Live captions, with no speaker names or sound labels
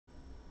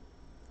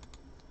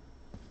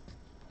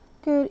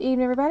Good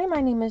evening, everybody. My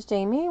name is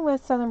Jamie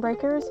with Southern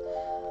Breakers.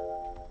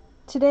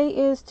 Today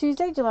is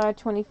Tuesday, July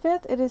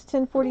 25th. It is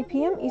 10:40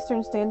 p.m.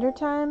 Eastern Standard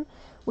Time.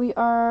 We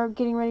are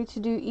getting ready to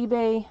do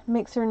eBay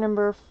mixer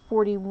number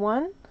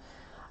 41.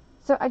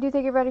 So I do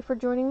thank everybody for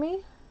joining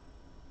me.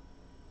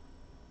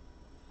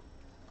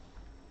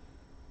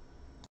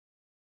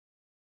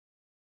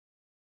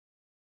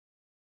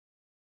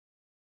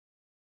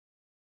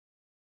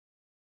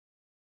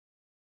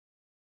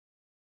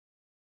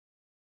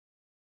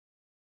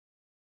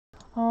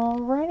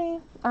 Alrighty.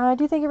 I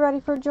do thank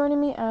everybody for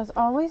joining me as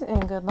always,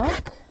 and good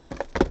luck.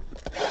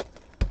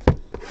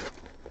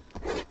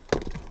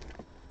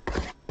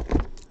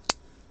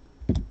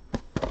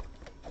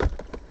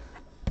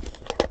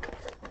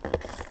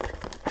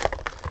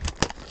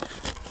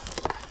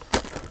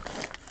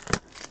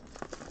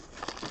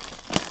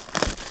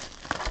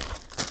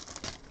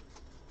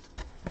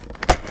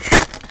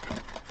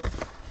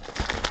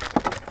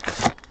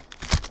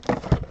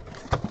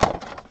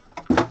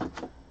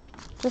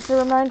 Just a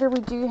reminder,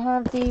 we do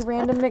have the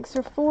random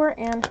mixer 4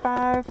 and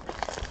 5.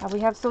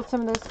 We have sold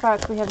some of those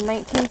spots. We have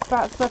 19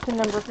 spots left in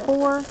number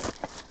 4.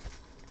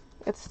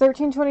 It's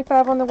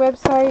 $13.25 on the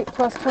website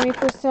plus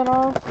 20%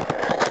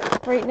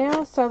 off right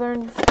now,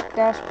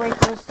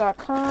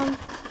 southern-breakers.com.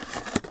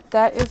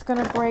 That is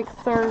going to break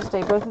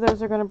Thursday. Both of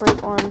those are going to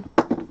break on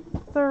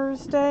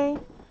Thursday.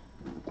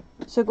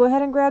 So go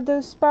ahead and grab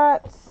those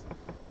spots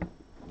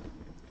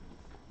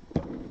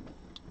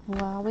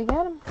while we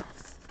get them.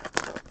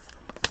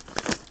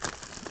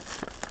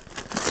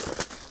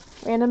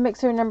 Random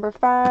mixer number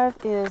 5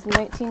 is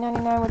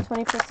 $19.99 with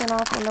 20%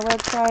 off on the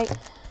website.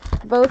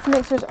 Both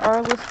mixers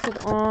are listed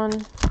on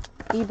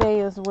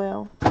eBay as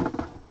well.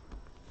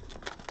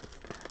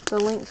 The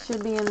links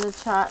should be in the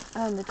chat.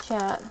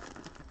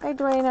 Hey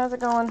Dwayne, how's it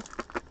going?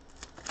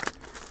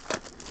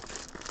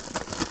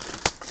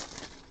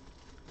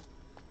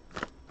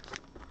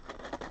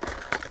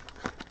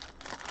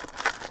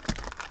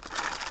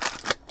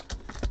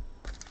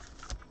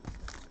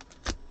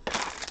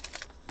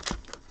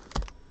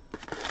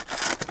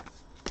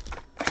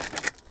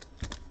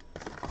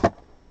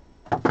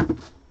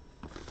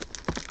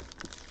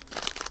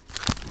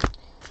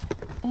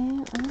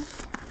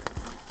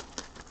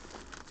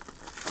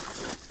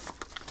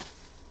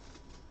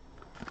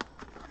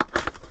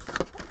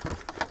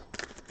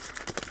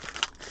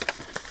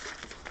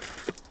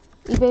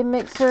 eBay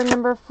mixer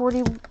number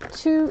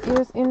 42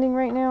 is ending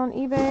right now on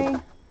eBay.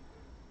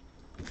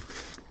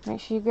 Make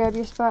sure you grab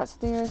your spots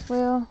there as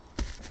well.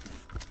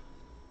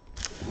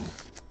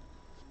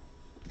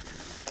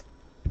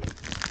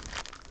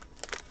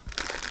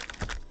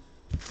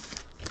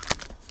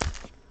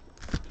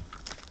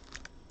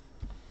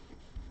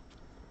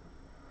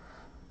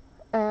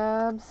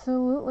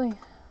 Absolutely.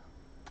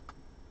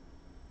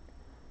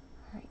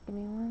 Alright, give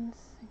me 1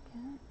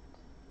 second.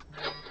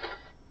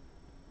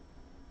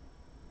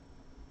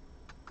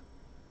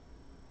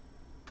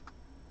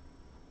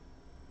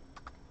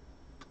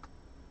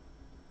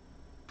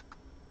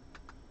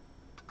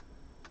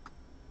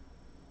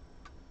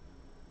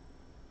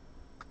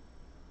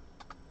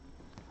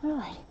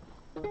 Alright.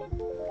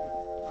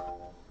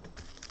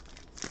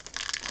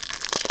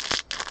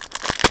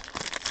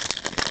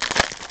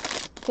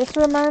 Just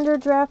a reminder,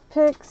 draft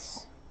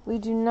picks, we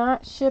do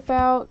not ship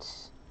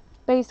out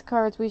base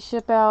cards. We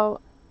ship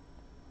out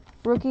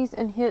rookies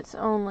and hits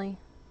only.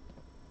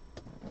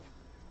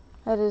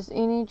 That is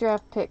any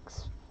draft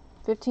picks,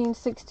 15,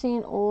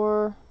 16,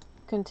 or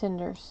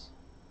contenders.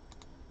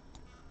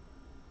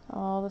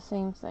 All the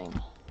same thing.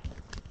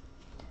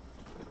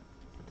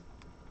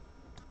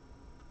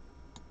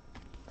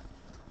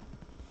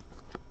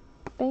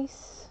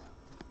 Base.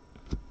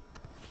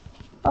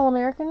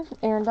 All-American,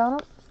 Aaron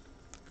Donald.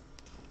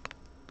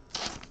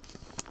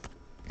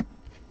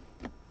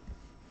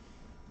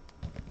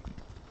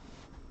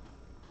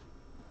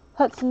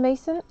 Hudson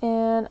Mason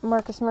and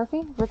Marcus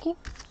Murphy, rookie.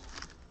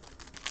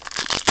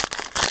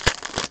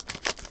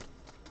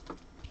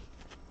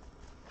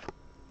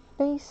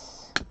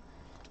 Base.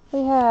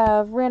 We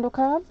have Randall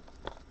Cobb,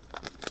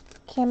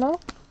 camo.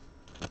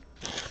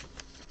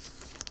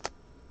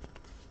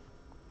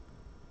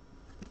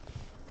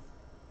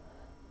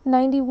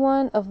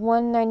 $91 of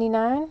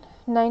 $199.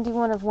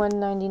 $91 of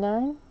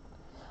 $199.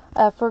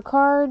 For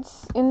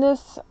cards in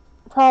this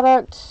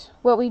product,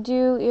 what we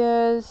do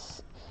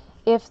is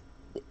if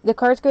the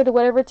cards go to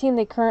whatever team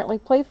they currently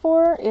play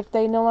for. If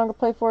they no longer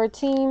play for a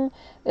team,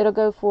 it'll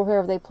go for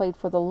whoever they played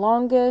for the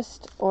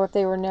longest, or if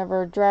they were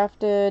never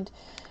drafted.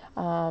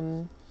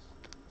 For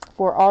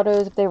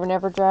autos, if they were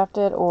never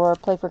drafted or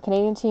play for a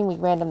Canadian team, we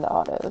random the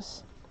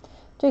autos.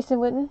 Jason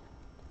Witten,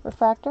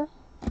 refractor.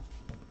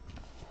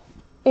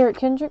 Eric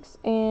Kendricks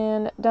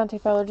and Dante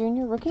Fowler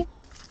Jr., rookie.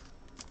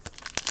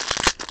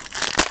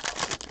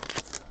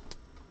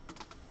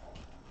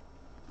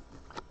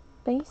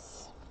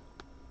 Base.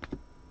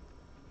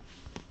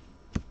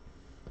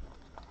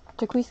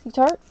 Jaquiski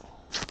Tart,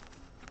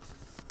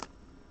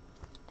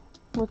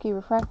 rookie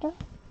refractor.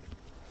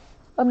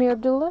 Amir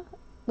Abdullah,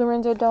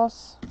 Lorenzo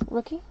Doss,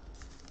 rookie.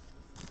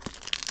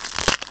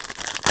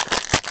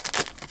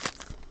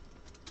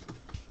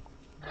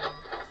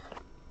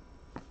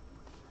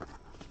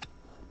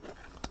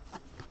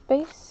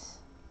 base.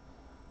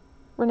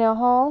 Rennell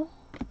Hall,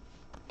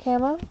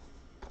 camo.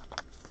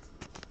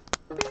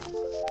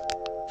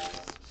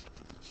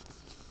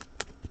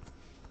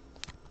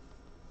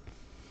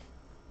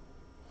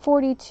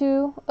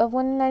 $42 of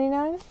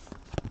 $1.99.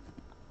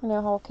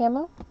 Rennell Hall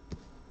camo.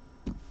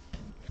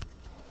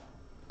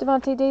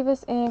 Devontae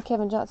Davis and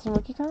Kevin Johnson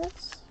rookie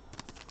cards.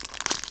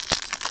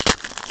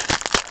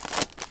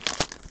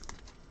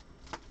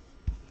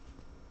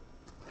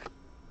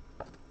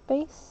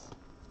 Base.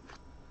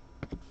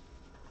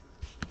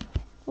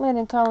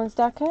 Landon Collins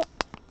die cut.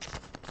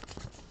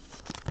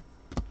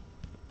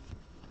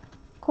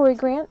 Corey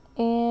Grant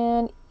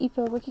and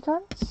EPO rookie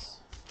cards.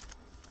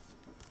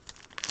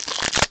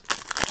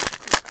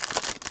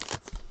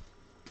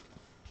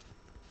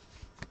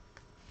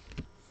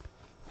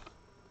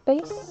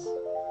 Base.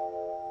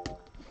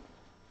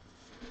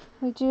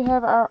 We do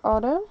have our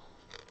auto.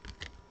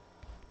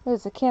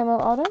 There's a camo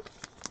auto.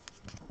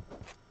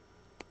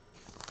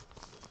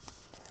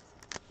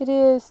 It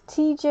is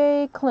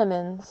TJ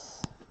Clemens.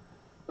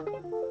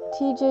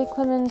 TJ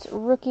Clemens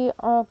rookie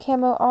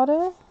camo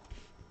auto.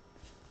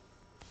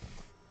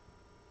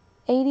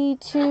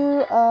 82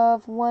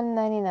 of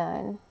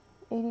 199.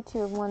 82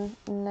 of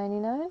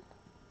 199.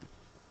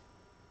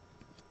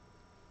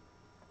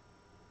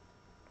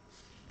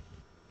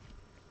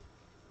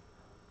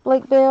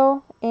 Blake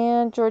Bell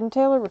and Jordan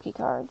Taylor rookie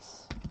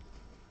cards.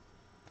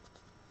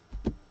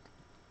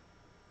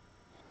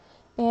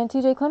 And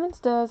TJ Clemens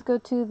does go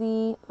to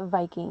the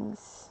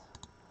Vikings.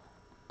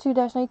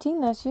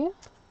 2-19, that's you.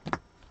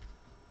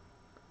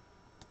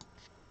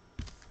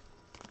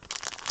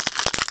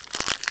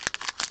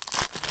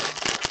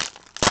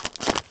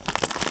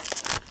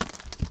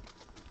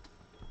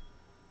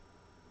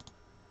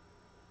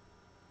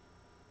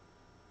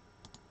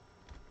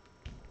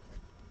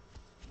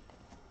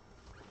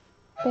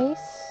 Base.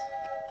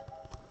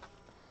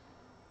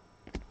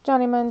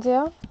 Johnny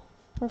Manziel,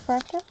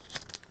 refractor.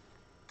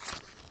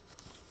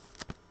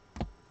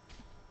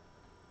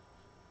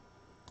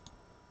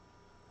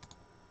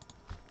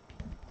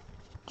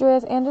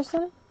 Joaz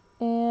Anderson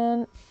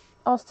and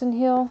Austin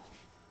Hill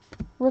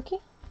rookie.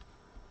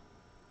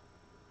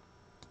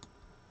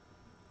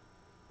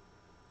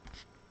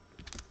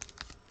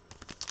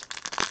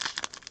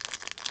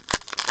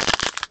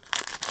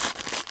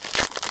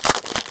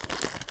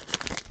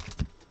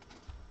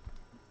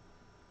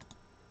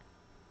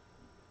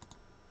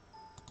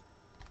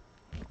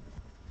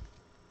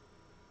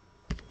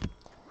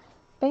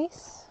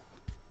 Base.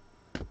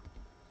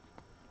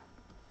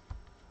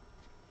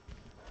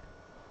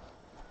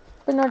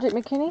 Bernard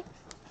McKinney,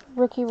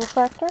 rookie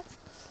refractor.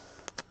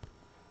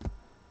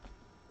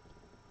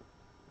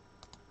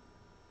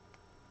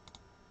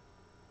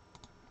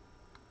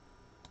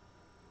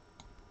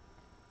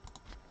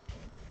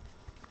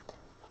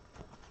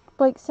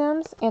 Blake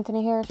Sims,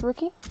 Anthony Harris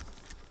rookie.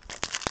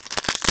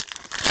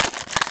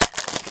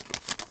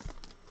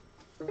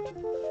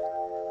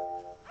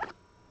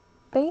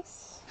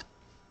 Base.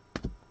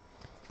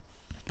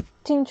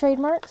 Team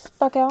trademarks,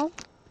 Buck Allen.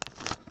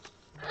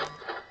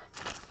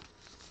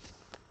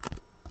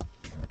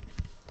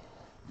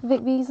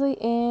 Vic Beasley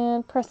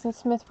and Preston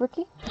Smith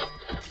rookie.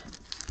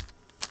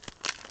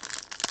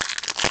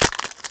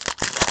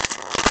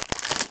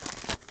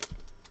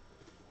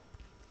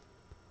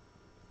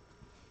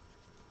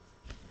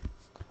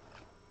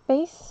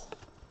 Base.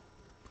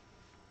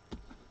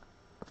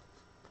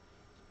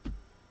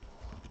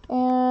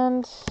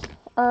 And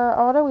our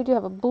auto, we do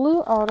have a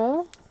blue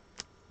auto.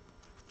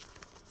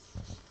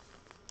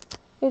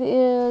 It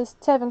is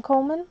Tevin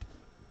Coleman,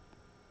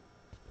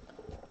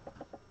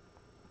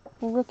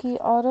 rookie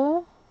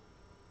auto.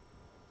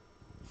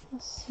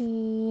 Let's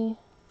see.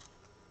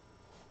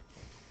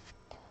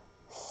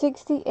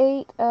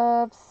 68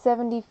 of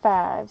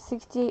 75.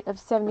 68 of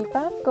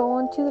 75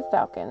 going to the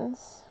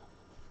Falcons.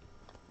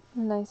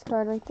 Nice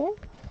card right there.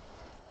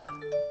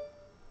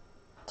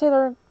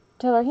 Taylor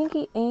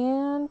Hinkie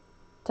and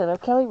Taylor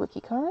Kelly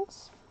rookie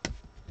cards.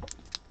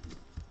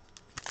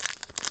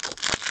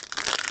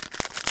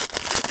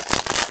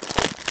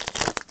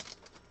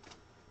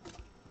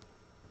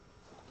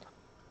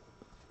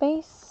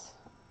 Base.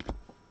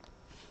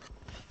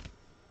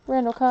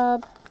 Randall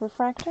Cobb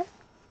refractor.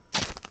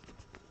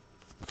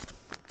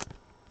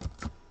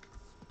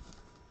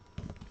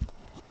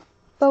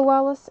 Bo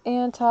Wallace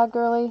and Todd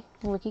Gurley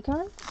rookie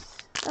cards.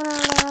 And our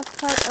last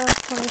part of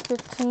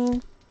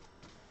 2015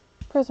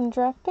 Prism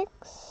draft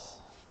picks.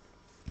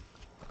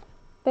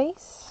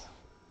 Base.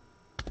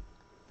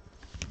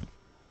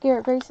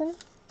 Garrett Grayson.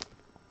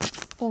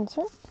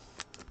 Insert.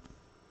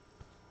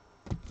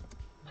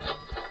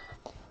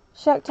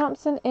 Shaq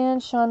Thompson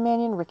and Sean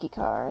Mannion rookie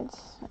cards.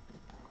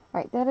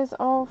 Alright, that is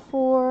all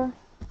for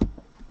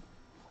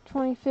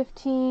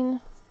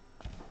 2015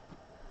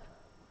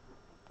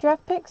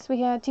 draft picks. We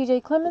had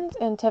TJ Clemens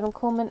and Tevin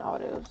Coleman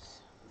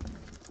autos.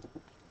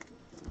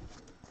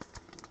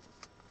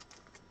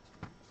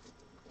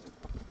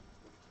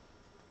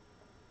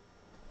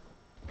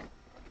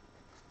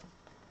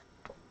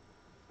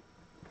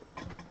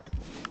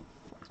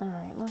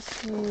 Alright,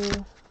 let's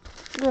do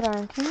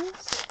Gridiron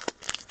Kings.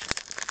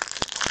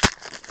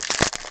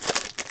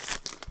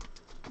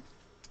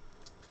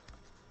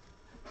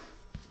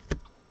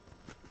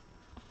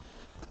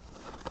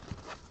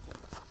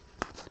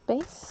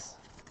 Base.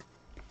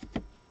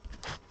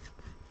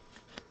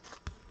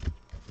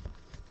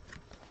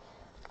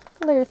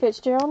 Larry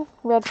Fitzgerald,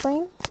 red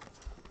frame.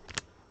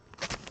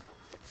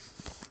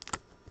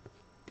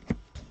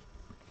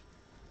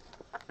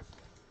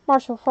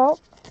 Marshall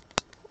Faulk,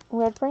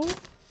 red frame.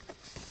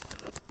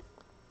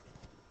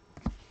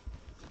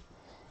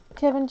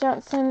 Kevin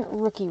Johnson,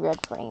 rookie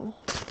red frame.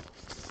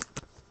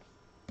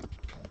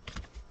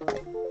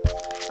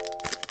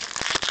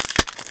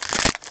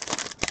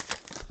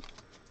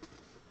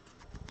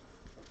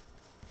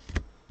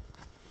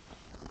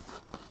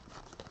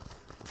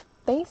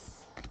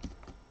 Base.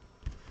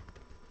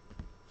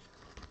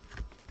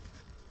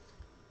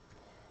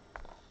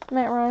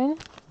 Matt Ryan,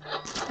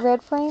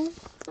 red frame.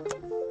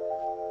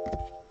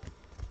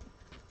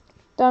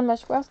 Don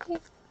Meshkowski,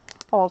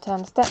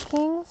 all-time Stat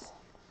Kings.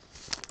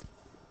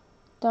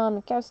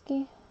 Don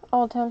Mikowski,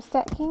 all-time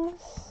Stat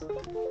Kings.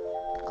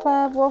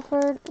 Clive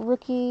Wolford,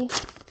 rookie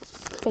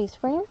base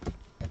frame.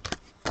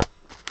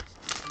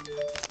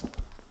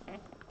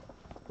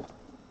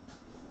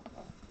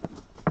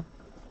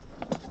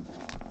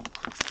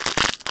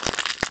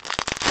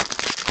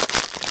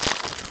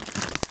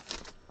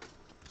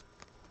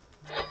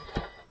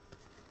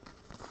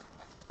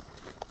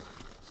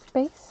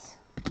 Base.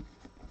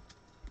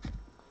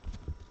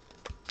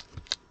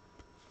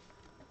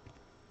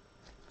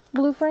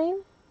 Blue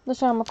frame,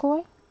 LaShawn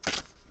McCoy.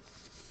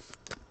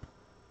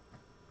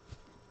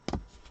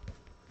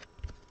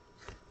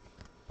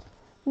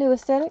 New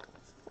aesthetic,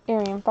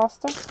 Arian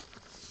Foster.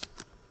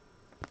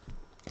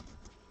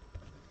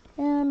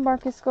 And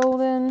Marcus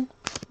Golden,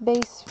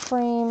 base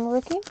frame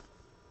rookie.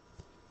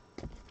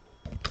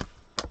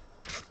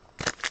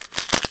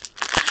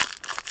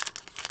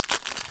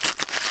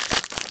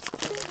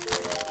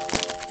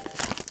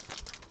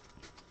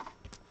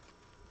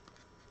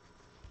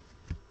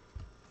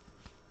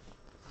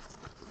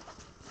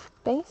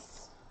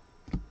 Base.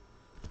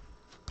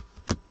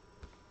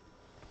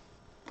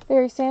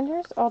 Barry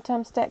Sanders,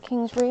 all-time Stat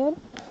Kings red.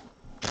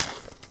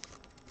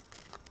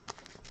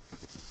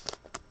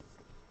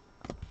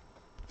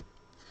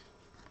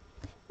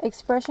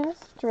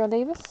 Expressionist, Terrell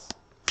Davis.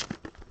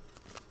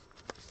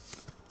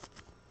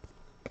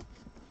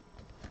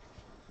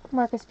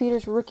 Marcus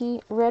Peters, rookie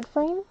red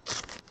frame.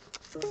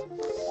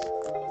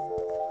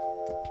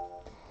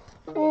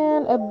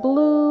 And a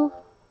blue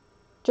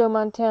Joe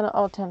Montana,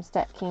 all-time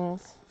Stat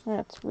Kings.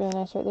 That's really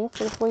nice right there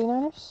for the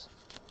 49ers.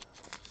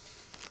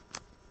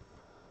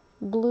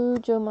 Blue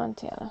Joe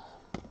Montana.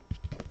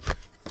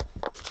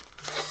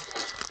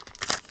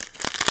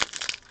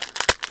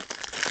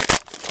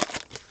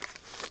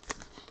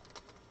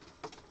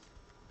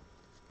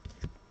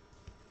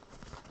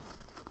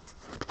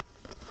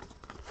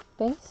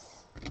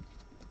 Base.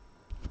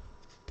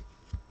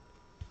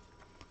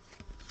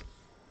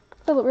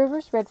 Phillip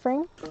Rivers, red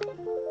frame.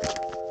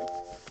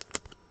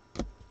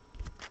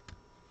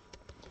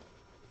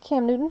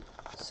 Cam Newton,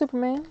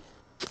 Superman.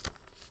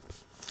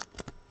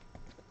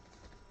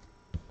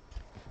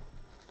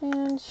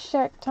 And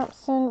Shaq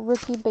Thompson,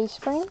 rookie base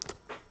frame.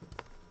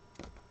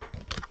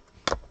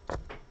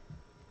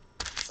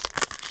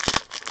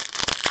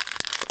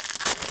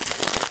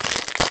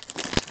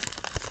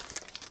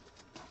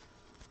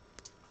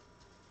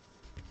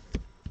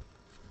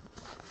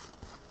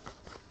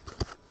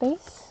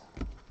 Base.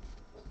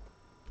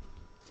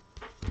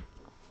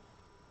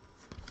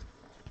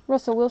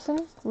 Russell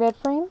Wilson, red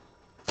frame.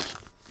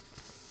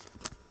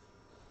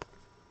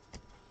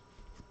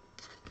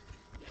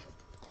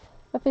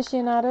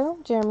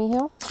 Aficionado, Jeremy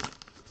Hill.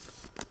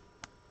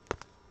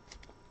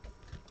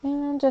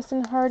 And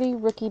Justin Hardy,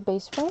 rookie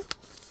base frame.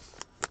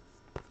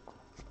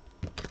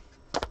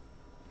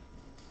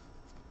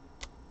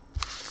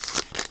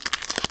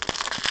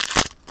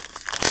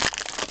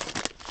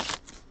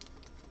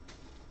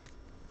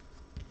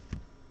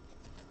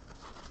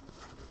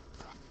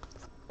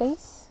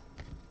 Base.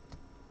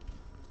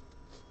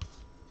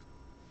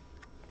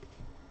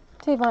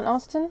 Tavon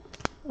Austin,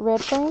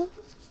 red frame.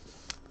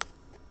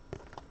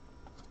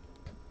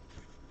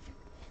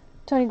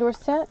 Tony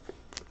Dorsett,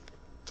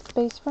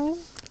 base frame.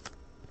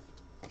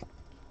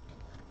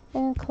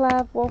 And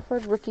Clive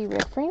Wolford, rookie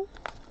red frame.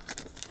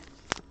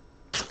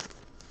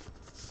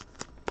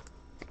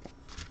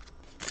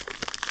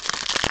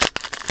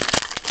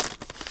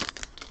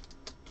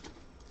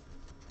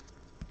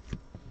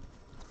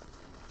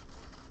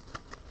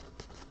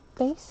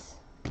 Base.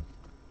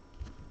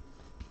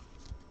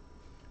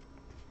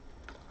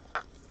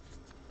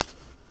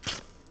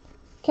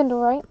 Kendall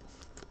Wright,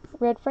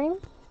 red frame.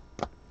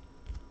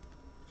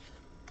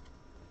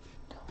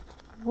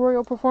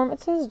 Royal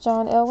Performances,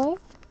 John Elway.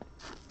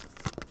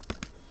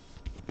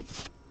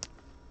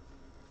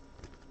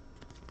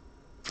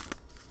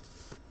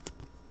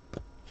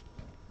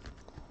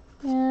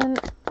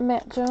 And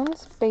Matt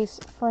Jones,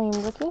 base frame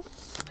rookie.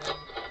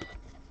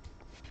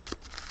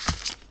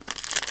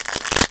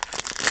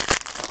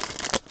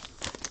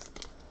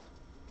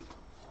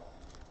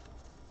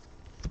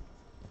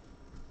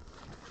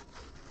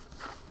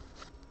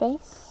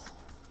 base.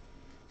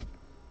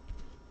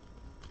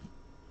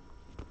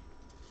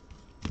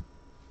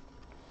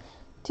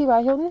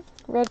 T.Y. Hilton,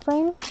 red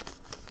frame.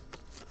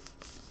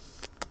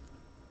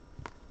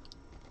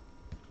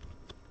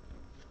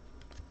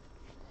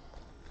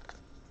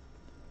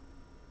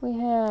 We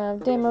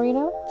have Dan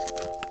Marino,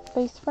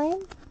 base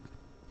frame.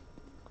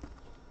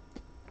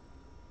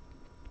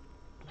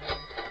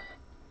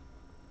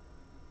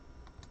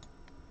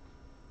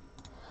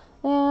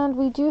 And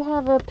we do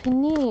have a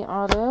Panini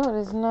auto. It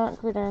is not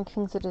Gridiron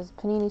Kings, it is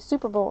Panini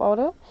Super Bowl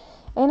auto.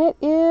 And it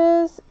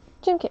is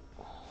Jim Kit.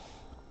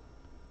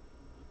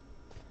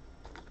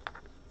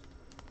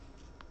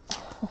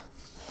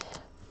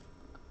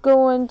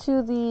 Going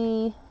to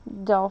the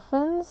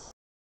Dolphins.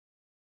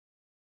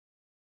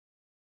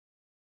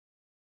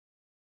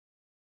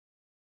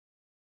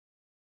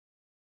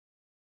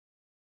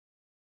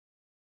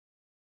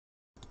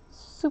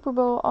 Super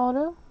Bowl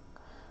auto.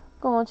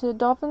 Going to the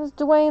Dolphins.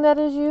 Dwayne, that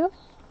is you.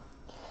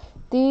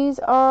 These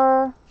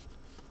are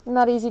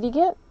not easy to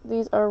get.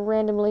 These are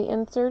randomly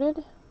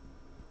inserted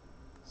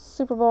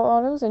Super Bowl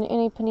autos in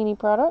any Panini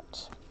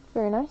product.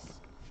 Very nice.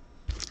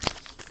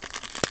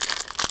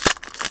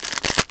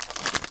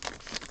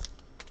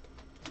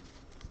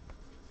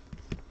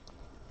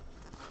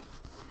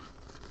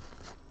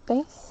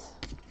 Base.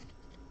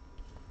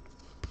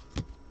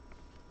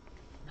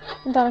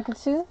 Dominican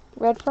Sue,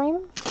 red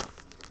frame.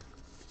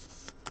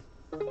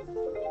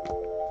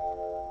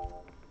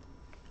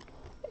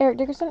 Eric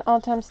Dickerson,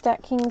 all-time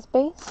Stat Kings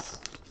base.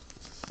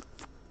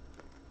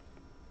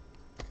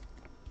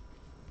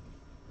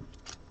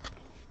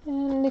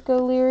 And Nick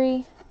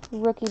O'Leary,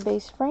 rookie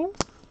base frame.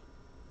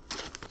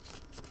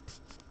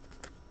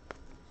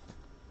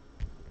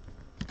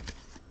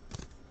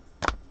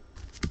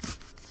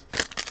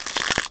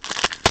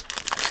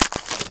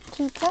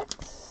 Two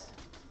packs.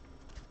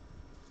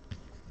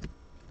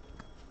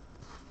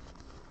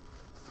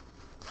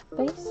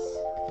 Base.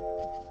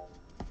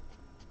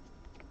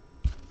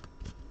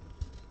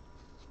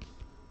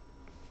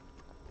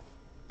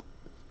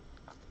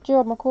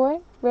 Gerald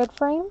McCoy, red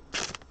frame.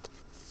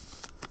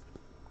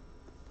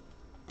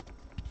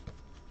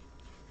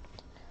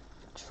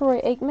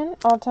 Troy Aikman,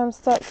 all-time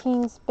Stat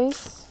Kings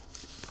base.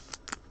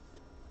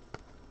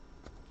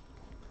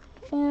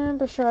 And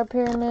Bashar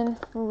Perriman,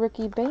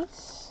 rookie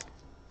base.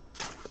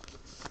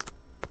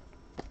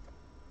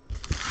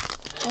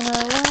 And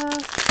our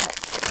last pack.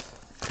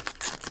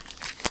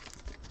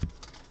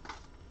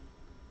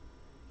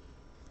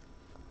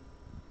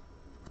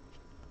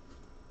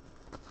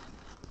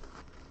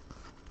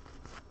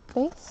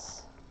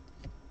 Base.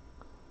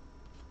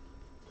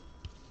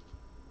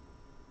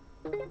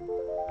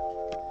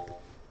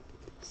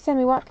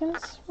 Sammy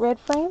Watkins, red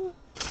frame.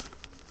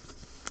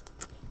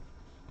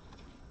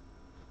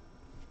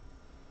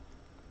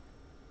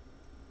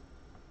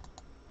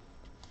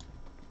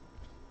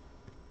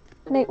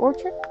 Nate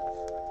Orchard,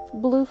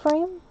 blue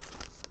frame.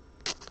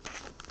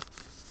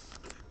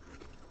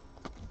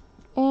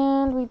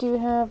 And we do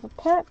have a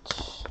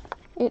patch.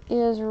 It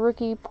is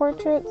rookie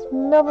portraits,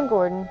 Melvin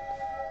Gordon.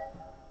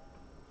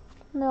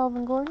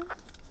 Melvin Gordon.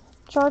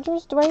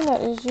 Chargers, Dwayne,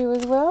 that is you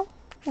as well.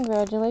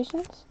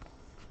 Congratulations.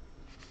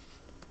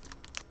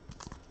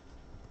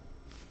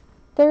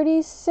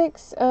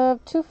 36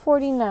 of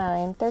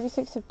 249.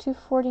 36 of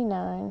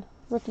 249.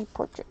 Rookie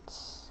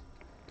portraits.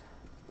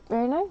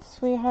 Very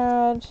nice. We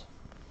had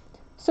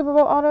Super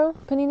Bowl auto,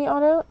 Panini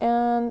auto,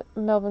 and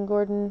Melvin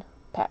Gordon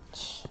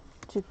patch.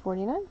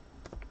 249.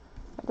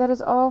 That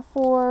is all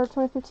for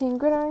 2015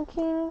 Gridiron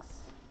Kings.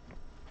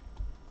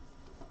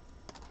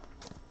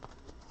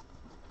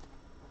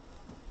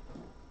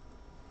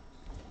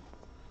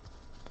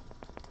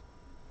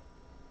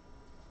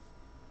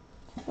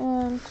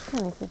 And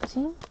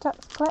 2015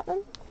 Topps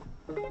Platinum.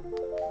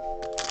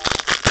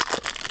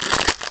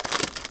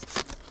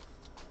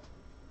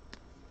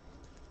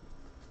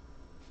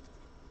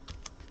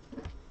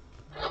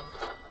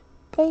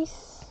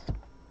 Base.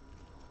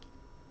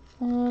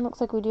 And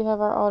looks like we do have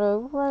our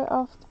auto right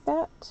off the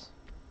bat.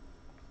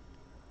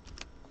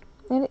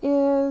 It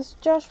is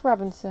Josh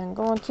Robinson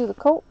going to the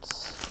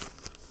Colts.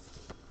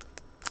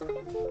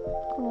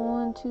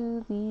 Going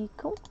to the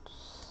Colts.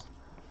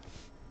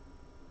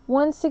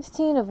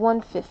 116 of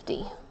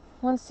 150.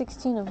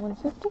 116 of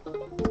 150.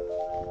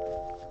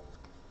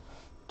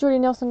 Jordy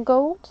Nelson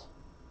gold.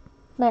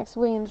 Max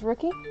Williams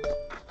rookie.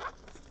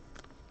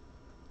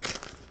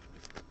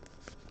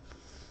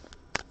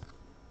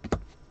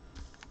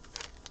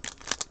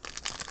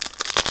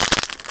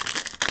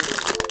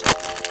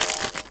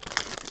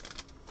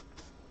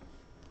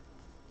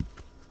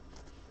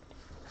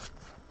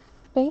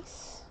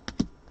 Base.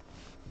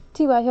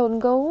 T.Y. Hilton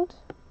gold.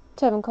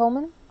 Tevin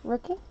Coleman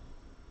rookie.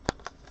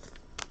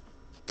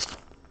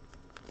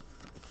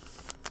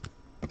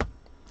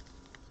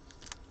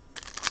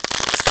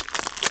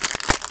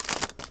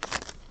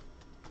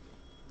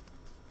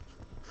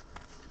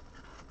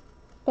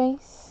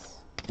 Base.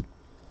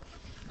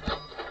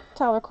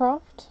 Tyler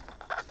Croft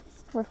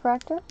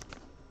refractor.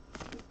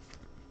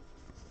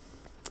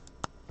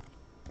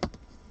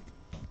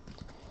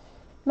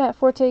 Matte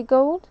Forte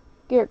Gold,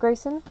 Garrett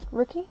Grayson,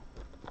 rookie.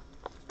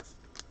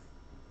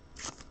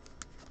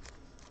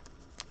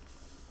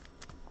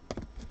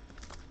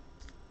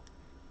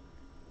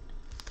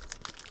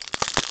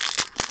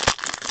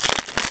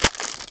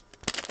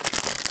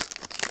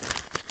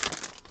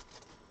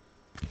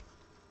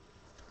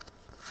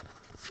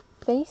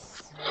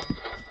 Base,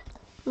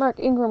 Mark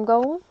Ingram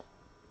Gold,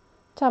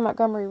 Ty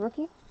Montgomery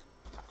rookie.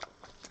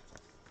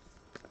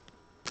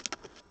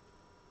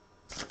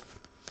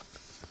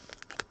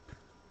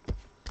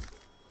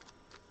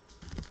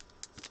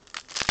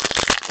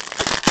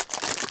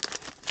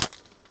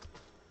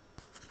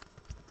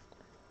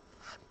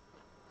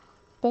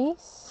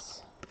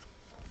 Base,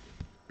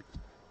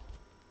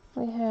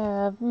 we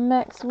have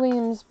Max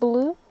Williams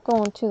Blue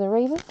going to the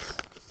Ravens.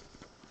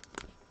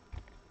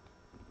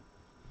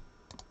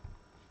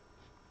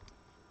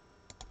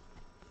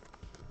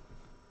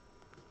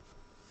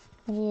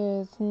 It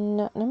is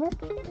not numbered.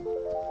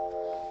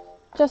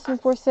 Justin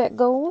Forsett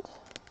Gold.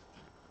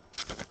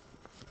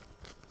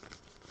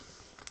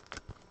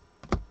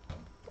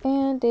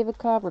 And David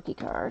Cobb rookie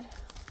card.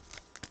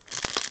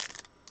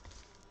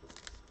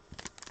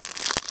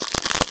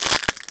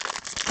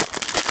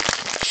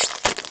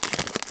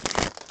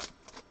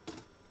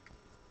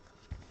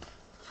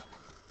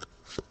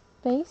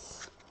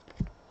 Base,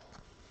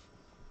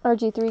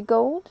 RG3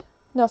 Gold,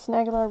 Nelson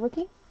Aguilar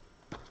rookie.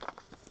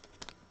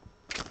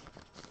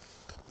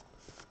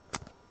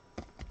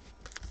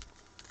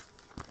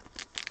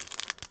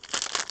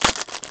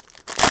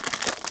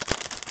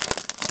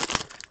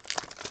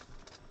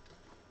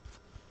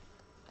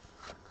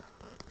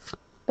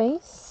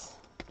 Base,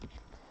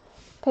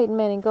 Peyton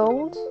Manning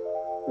Gold,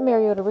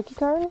 Mariota rookie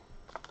card.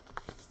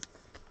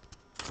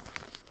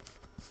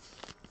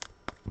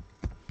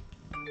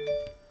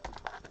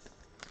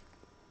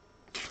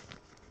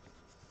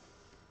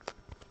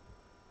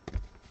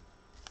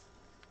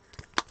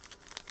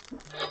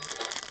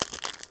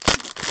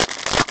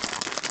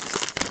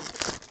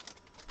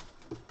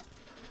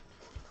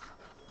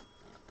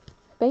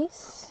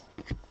 Base,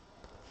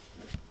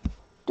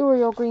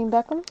 Dorial Green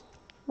Beckham,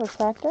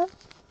 refractor.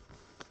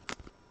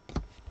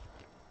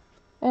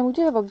 And we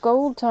do have a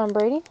gold Tom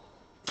Brady.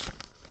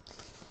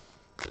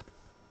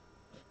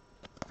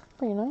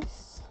 Pretty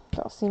nice.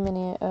 Don't see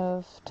many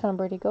of Tom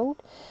Brady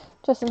gold.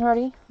 Justin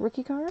Hardy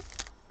rookie card.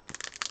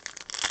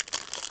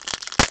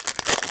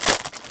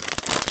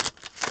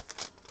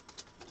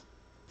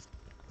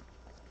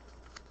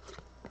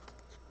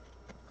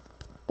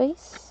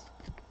 Base,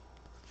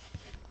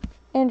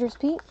 Andrews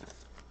Pete,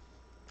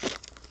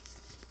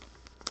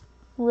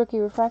 rookie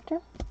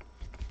refractor.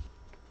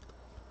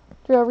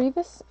 Darrelle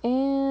Revis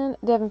and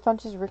Devin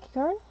Funchess rookie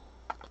card.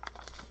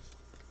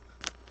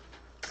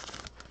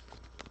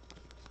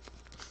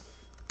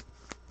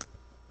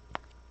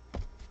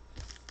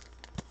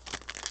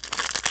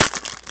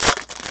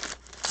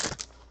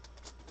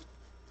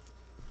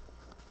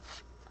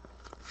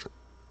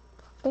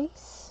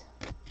 Base,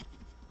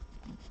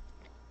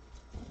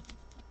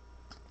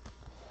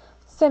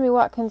 Sammy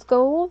Watkins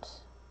Gold,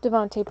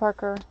 Devontae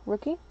Parker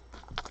rookie.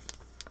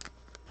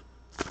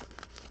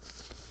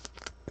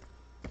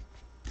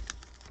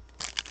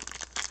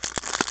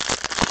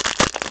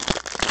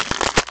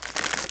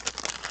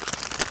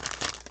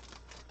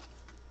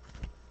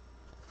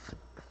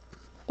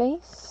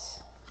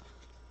 Base,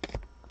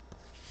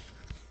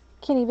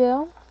 Kenny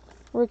Bell,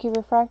 rookie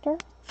refractor.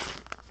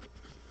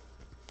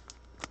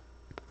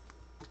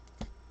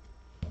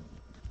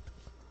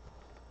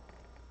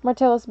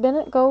 Martellus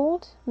Bennett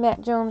Gold,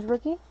 Matt Jones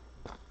rookie.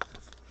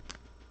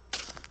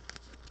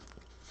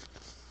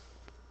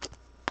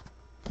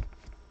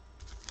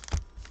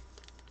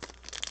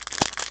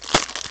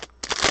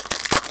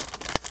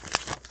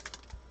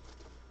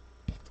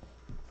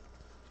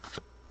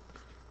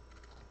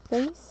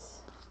 Base,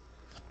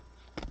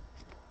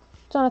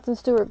 Jonathan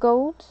Stewart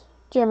Gold,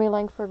 Jeremy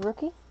Langford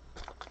rookie.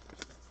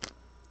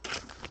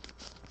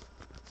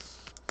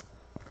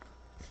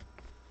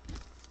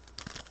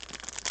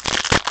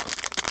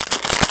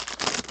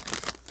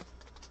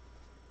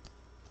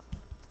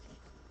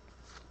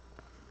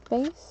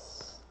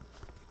 Base,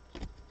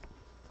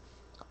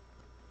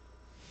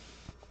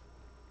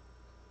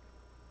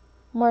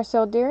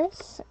 Marcel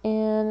Daris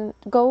and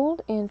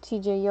gold and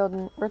TJ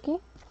Yeldon rookie.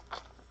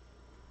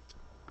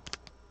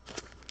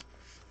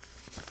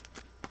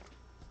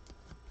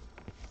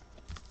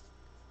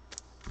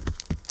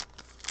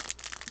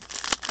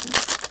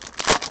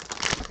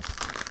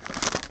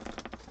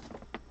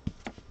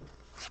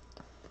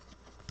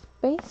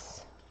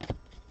 Base,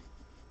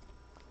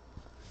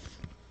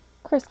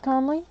 Chris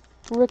Conley,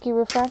 rookie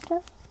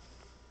refractor.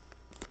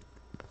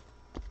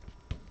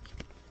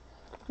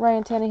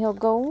 Ryan Tannehill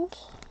Gold.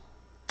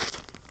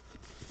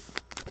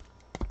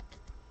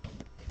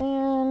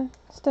 And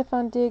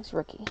Stephon Diggs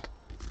rookie.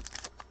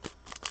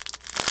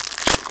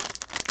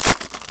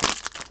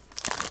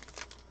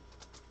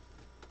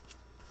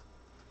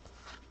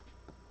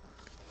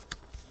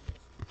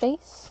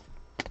 Base,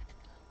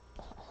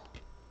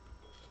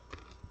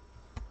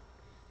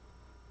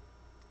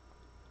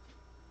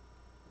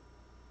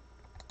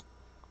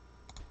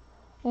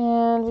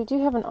 And we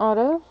do have an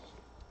auto.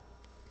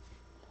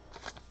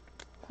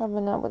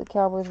 Probably not what the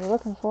Cowboys were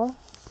looking for.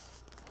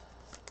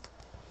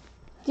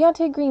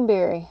 Deontay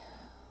Greenberry.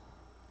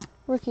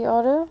 Rookie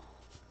auto.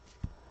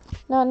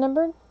 Not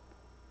numbered.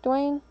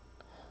 Dwayne,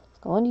 it's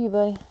going to you,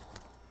 buddy.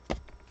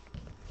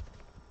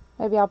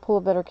 Maybe I'll pull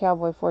a better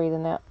Cowboy for you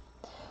than that.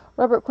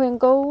 Robert Quinn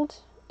Gold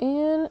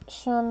and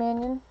Sean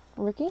Mannion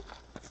rookie.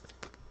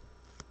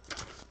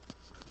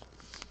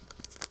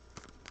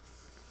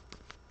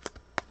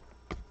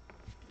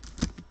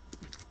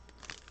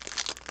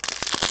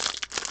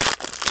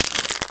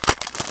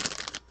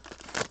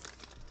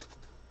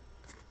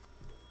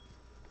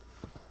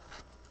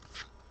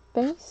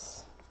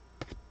 Base.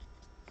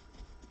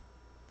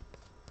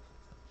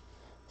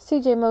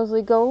 CJ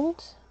Mosley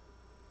Gold.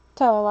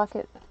 Tyler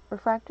Lockett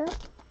Refractor.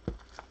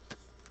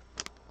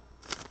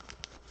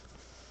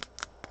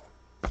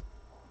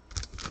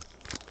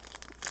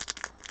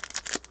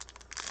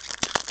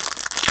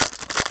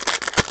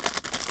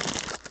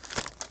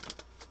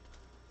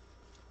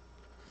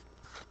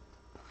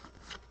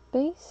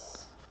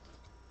 Base.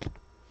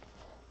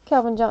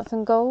 Calvin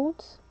Johnson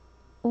Gold.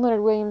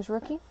 Leonard Williams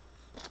rookie.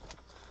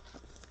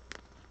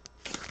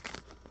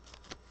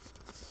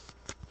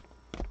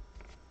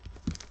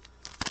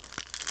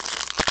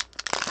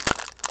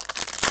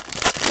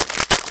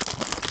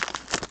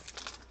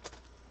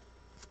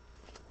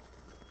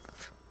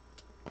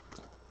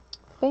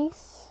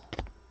 Base.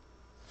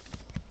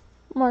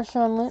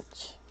 Marshawn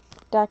Lynch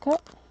die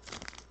cut.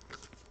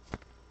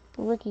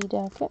 Rookie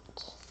die cut.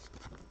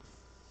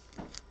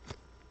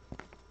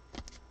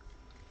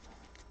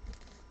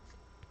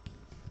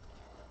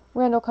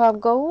 Randall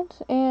Cobb Gold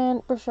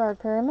and Brashard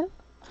Perriman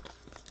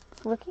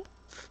rookie.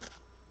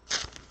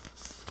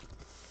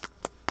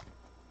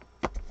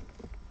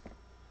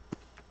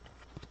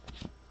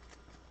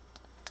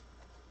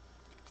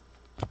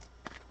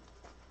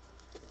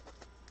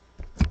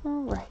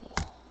 Alrighty.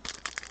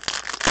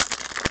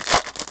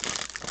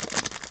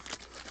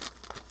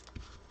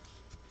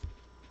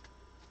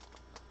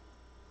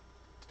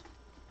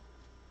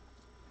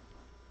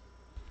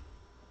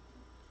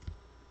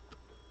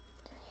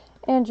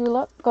 Andrew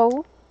Luck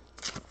Gold.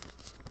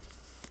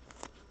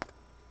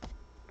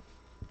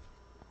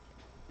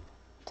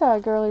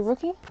 Todd Gurley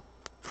rookie.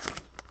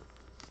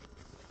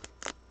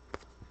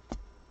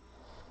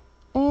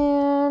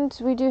 And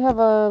we do have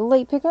a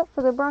late pickup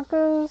for the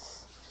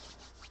Broncos.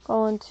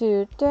 Going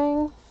to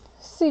Dang.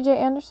 CJ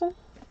Anderson.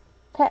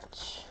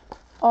 Patch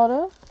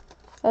auto.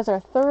 That's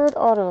our third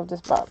auto of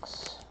this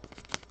box.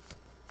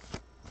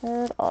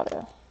 Third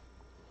auto.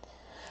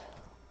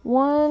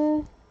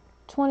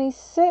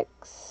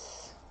 126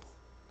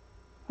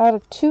 out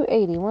of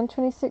 280.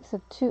 126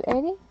 of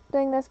 280.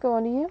 Dang, that's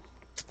going to you.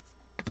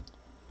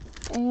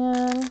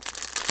 And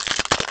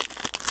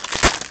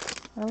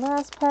our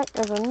last pack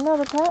is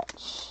another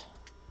patch.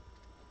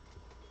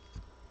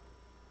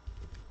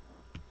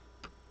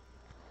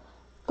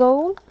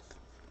 Gold.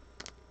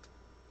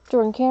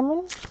 Jordan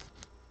Cameron.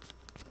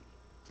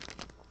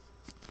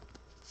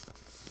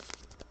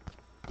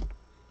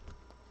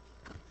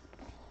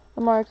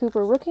 Amari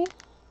Cooper rookie.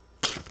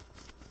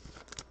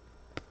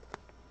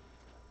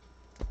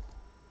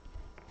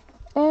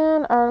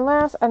 And our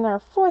last and our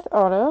fourth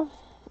auto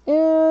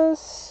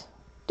is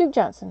Duke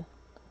Johnson.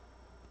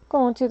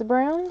 Going to the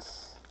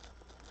Browns.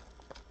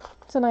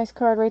 It's a nice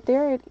card right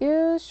there. It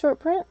is short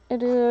print.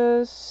 It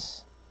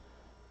is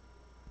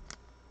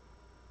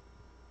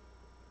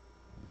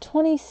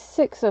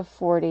 26 of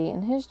 40.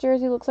 And his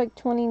jersey looks like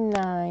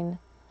 29.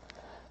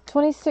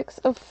 26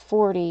 of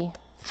 40.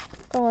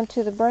 Going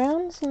to the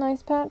Browns.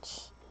 Nice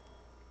patch.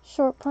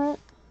 Short print.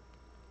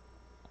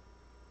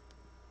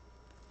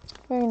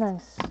 Very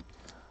nice.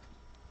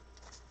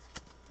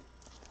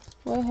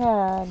 We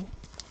had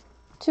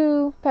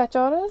 2 patch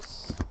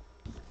autos.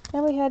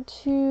 And we had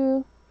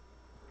 2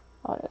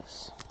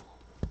 autos.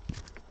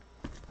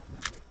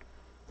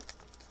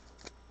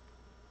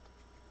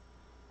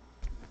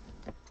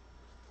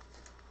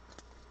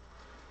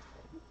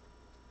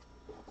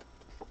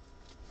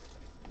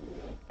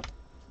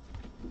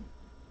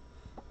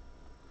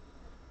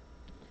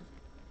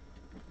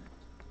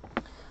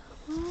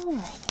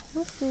 Alright,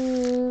 let's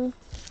do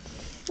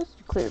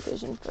clear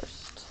vision first.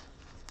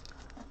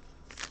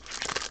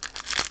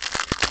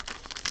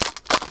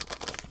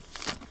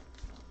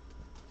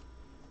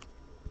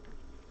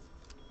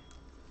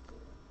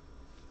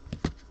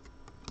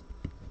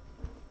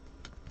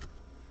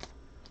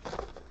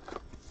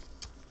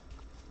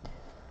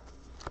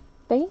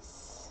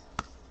 Base.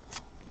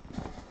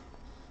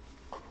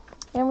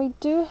 And we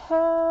do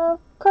have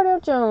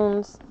Cardale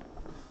Jones.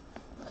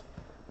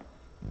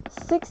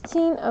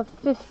 16 of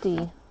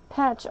 50.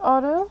 Patch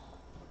auto.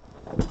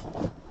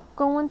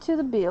 Going to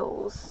the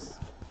Bills.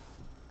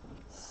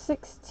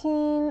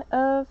 16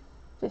 of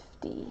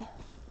 50.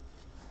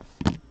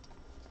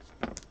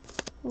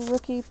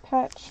 Rookie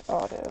patch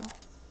auto.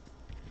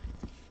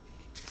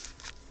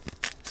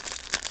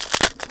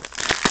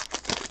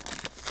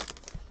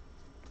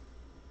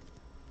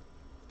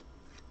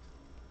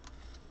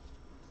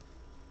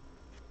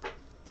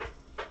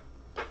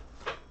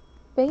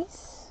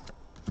 Base.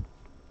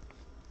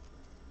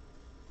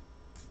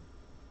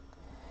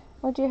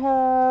 We do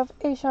have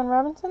Ashawn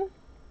Robinson.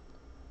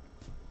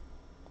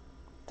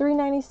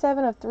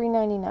 397 of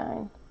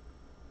 399.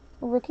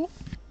 Rookie.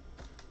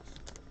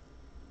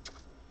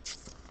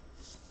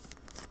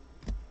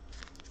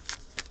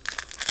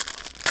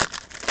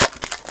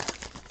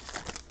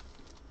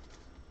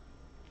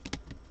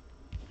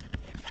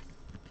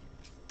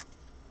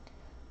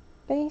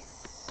 Base.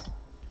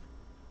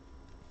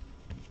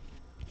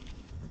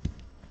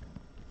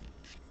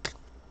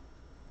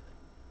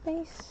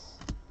 Base.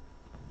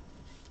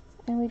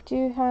 And we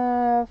do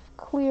have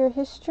clear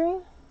history.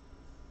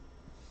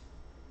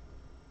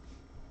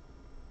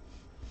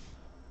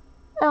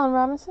 Allen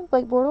Robinson,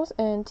 Blake Bortles,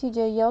 and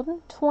TJ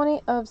Yeldon.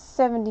 20 of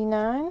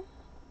 79.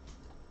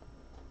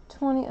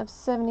 20 of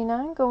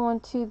 79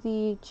 going to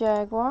the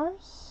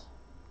Jaguars.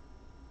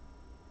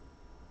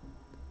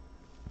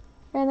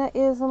 And that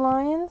is the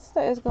Lions.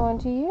 That is going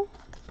to you.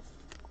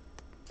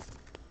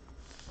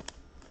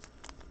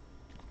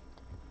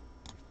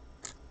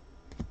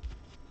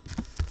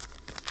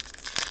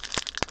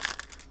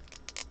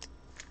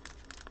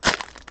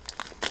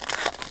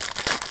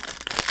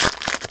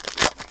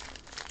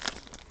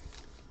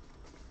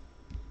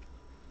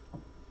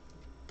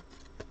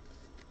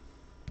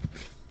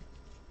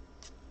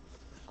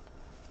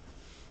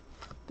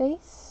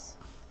 Base.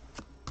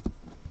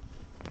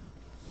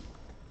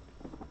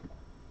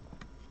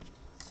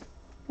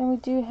 And we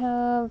do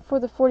have, for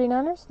the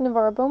 49ers,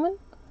 Navarro Bowman,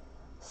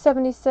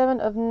 77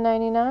 of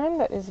 99.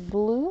 That is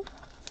blue.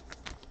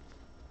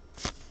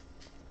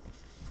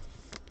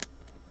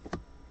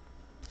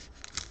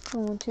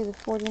 Going to the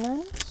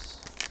 49ers.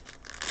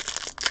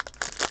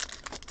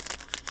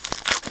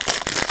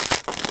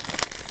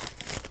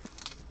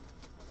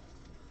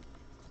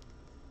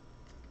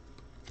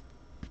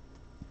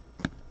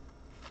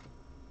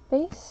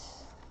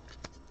 Base.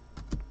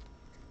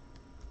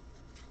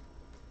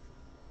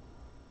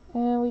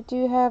 And we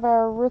do have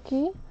our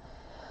rookie,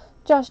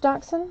 Josh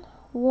Doctson,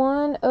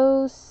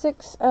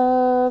 106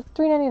 of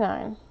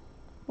 399.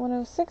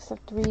 106 of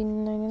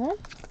 399.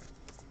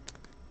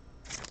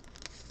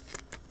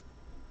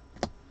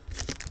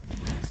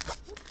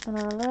 And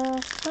our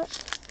last pack.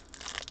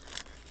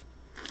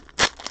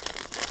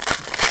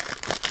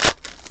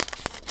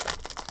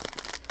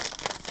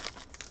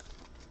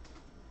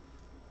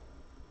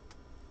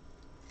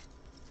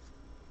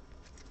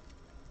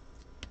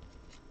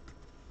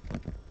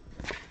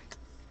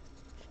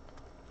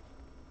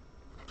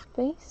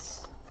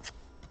 Base.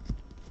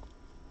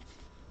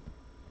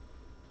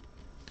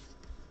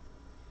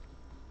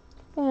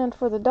 And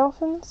for the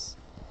Dolphins,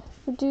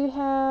 we do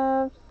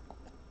have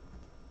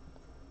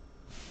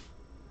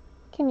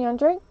Kenyon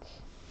Drake.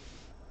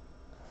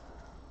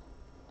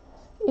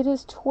 It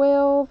is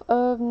 12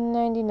 of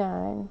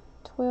 99.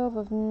 12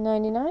 of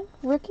 99.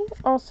 Rookie,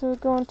 also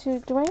going to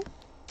Dwayne.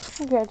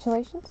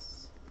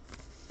 Congratulations.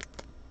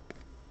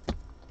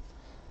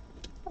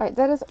 Alright,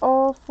 that is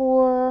all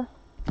for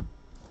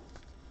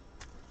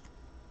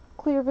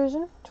Clear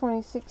Vision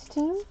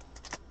 2016.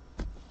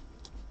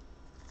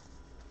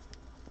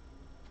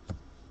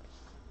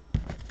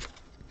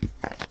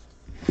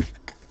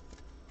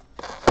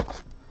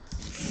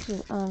 This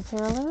is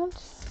unparalleled.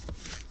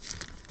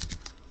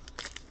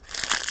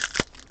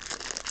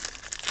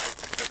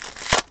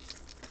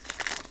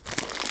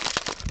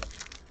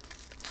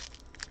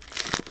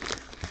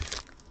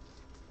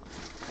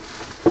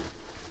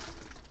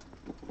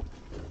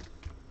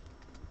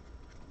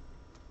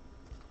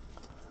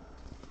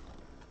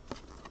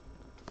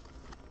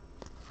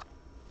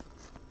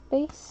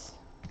 Base.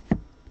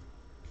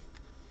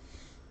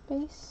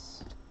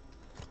 Base.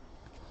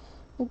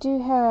 We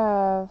do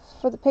have,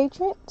 for the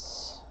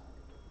Patriots,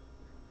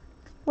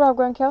 Rob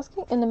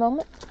Gronkowski in the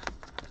moment.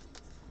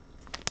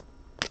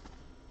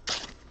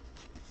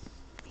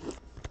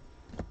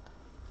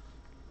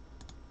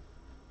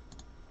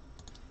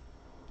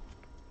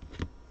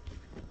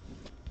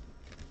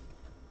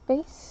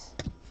 Base.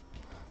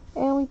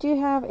 And we do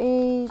have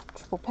a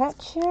triple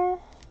patch here.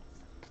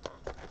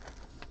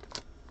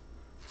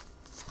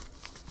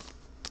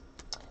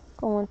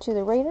 Going to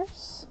the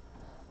Raiders,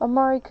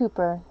 Amari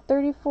Cooper,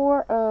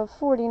 34 of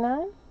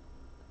 49.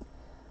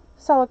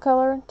 Solid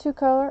color,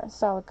 2-color, and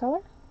solid color.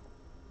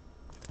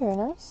 Very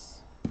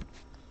nice.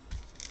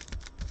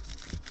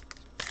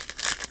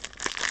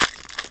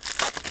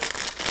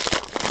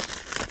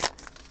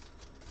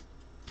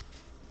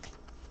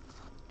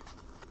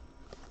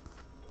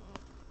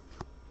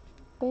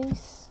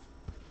 Base.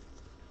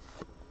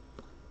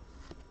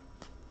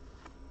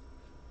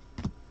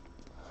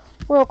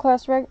 World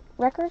Class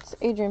Records,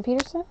 Adrian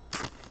Peterson.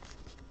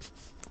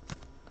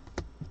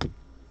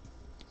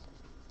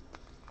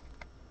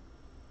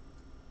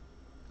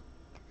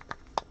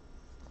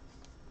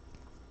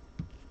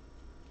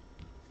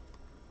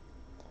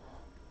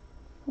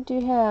 We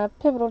do have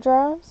Pivotal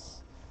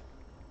Drives,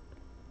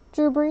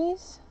 Drew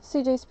Brees,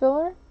 CJ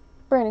Spiller,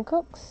 Brandon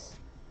Cooks.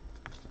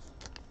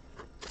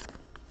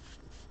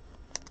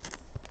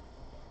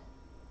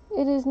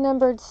 It is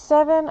numbered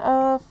 7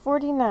 of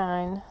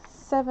 49.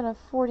 7 of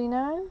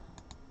 49.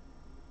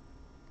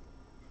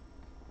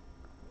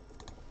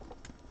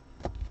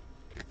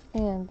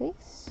 And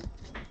base.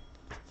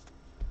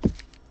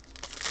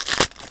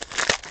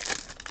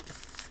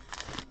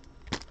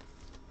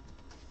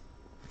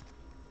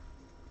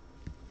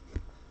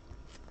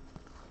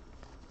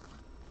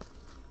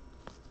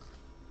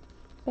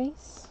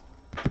 Base.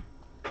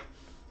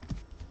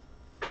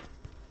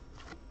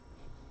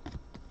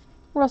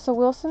 Russell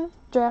Wilson,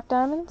 Draft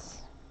Diamonds.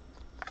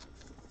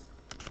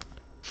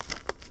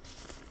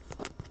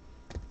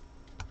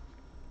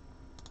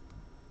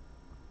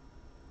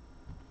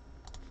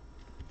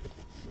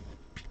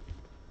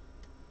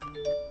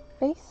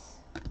 Base.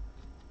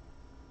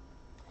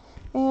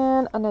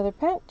 And another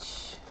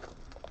patch.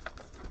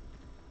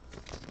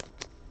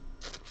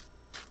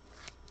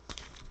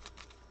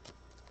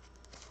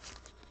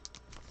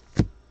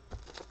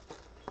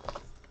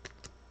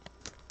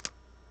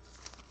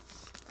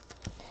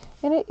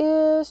 And it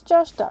is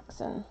Josh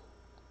Doctson.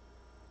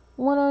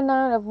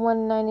 109 of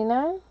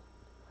 199.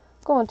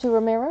 Going to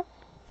Romero.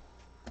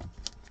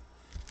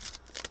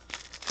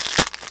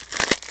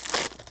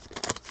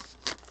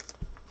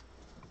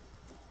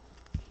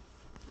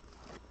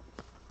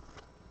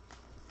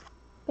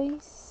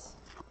 Base.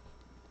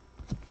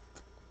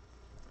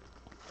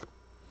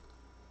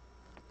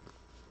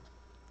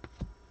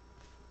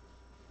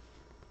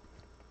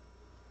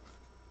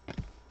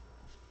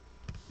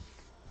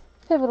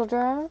 Pivotal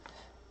Drive.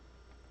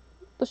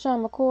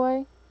 LaShawn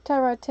McCoy,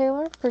 Tyrod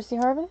Taylor, Percy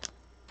Harvin.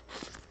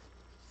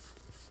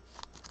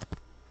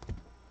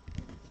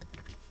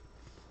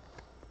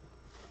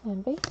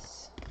 And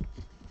base.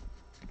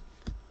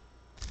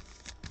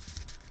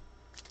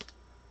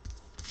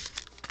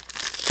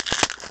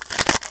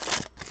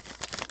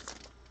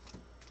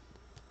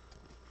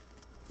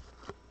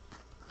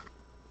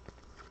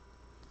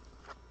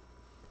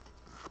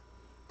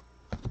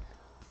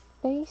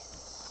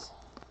 Base.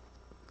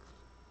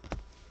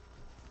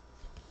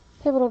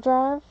 Pivotal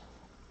Drive.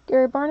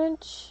 Gary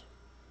Barnidge,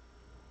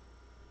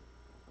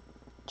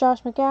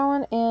 Josh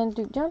McGowan, and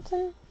Duke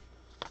Johnson.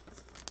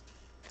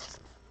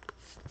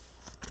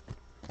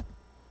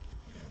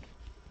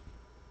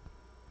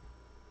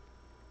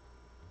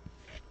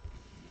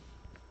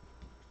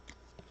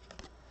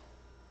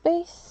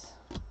 Base.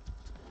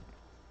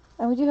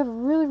 And we do have a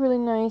really, really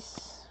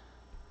nice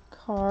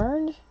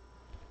card.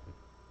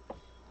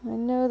 I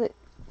know that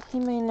he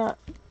may not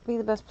be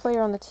the best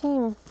player on the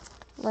team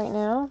right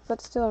now, but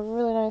still a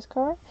really nice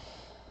card.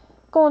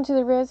 Going to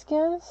the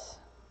Redskins.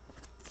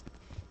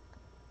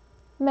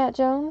 Matt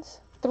Jones,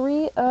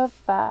 3 of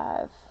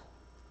 5.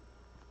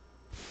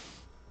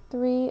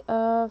 3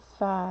 of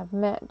 5.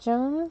 Matt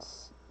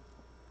Jones.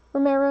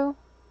 Romero,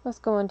 let's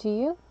go on to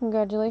you.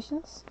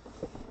 Congratulations.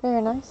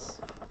 Very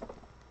nice.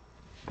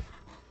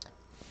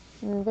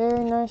 And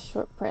very nice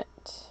short print.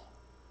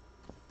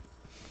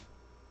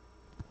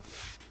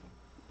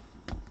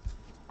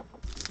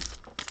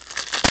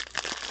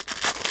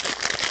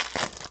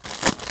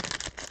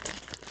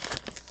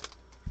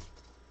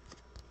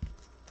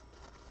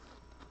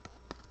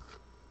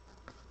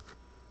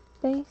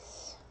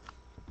 Base.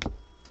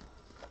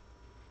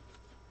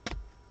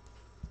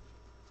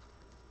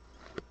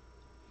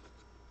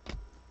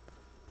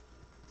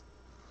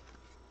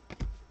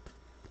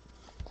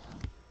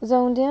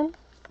 Zoned in.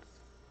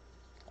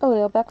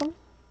 Odell Beckham.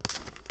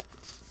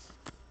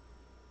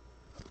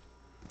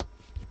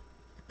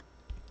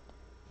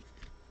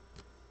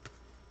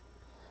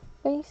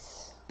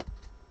 Base.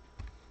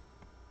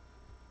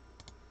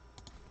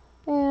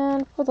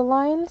 And for the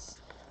Lions,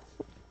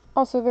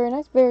 also very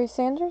nice, Barry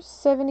Sanders,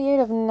 78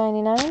 of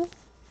 99.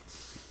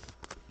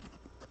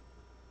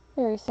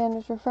 Barry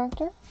Sanders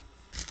refractor.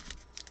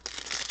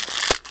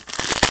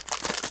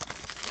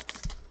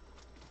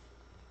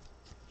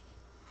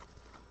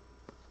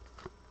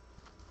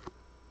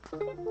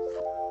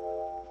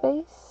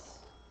 Base.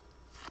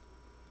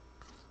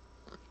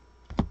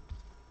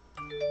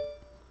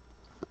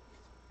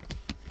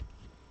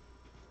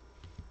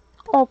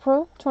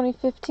 All-Pro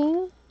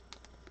 2015.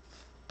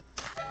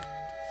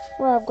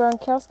 Rob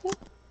Gronkowski.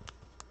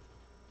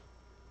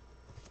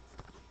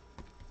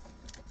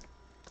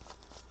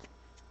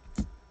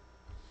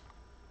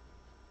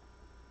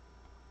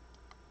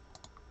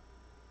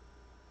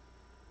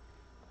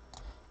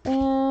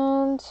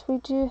 And we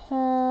do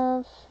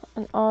have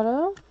an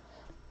auto.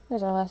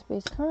 There's our last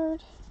base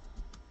card.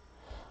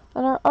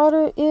 And our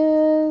auto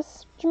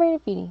is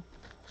Jermaine Ifedi.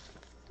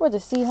 We're the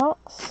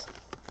Seahawks.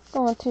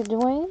 Going to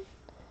Dwayne.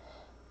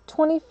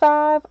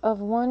 25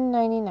 of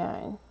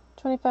 199.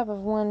 25 of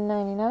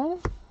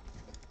 199.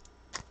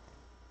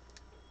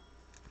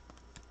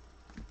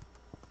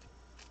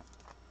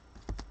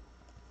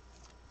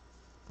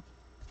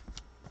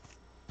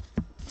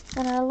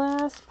 And our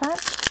last pack.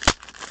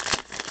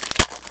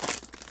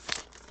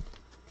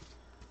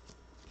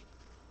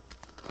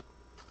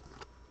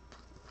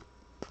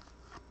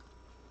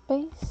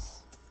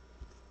 Base.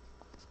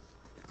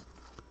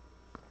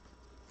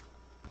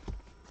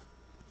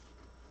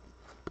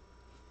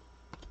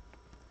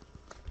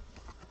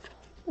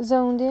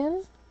 Zoned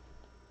In,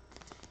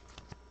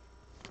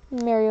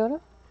 Mariota,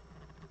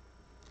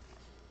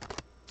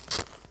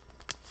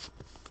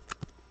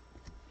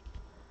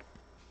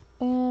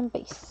 and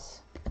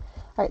base.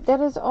 Alright, that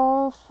is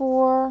all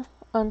for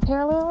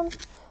Unparalleled.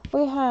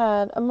 We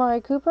had Amari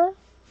Cooper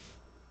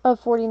of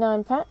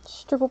 49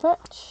 patch, triple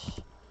patch.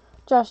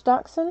 Josh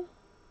Doxson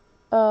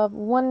of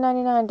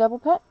 199 double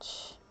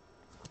patch.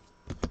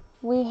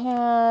 We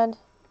had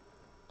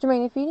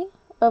Jermaine Ifedi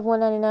of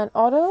 199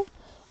 auto.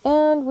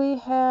 And we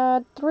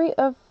had 3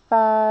 of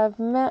 5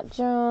 Matt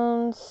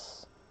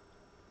Jones.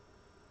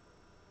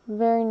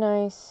 Very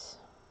nice.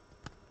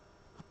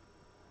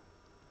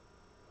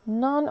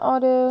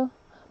 Non-auto.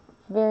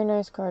 Very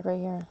nice card right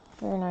here.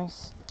 Very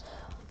nice.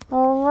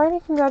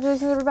 Alrighty,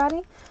 congratulations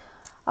everybody.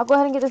 I'll go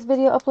ahead and get this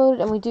video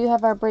uploaded, and we do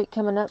have our break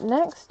coming up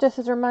next. Just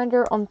as a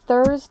reminder, on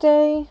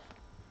Thursday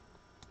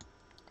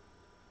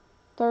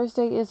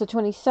is the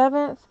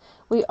 27th,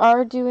 we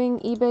are doing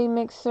random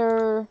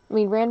mixer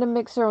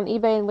on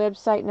eBay and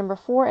website number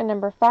 4 and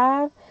number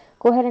 5.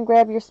 Go ahead and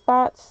grab your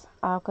spots,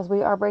 because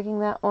we are breaking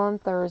that on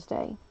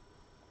Thursday.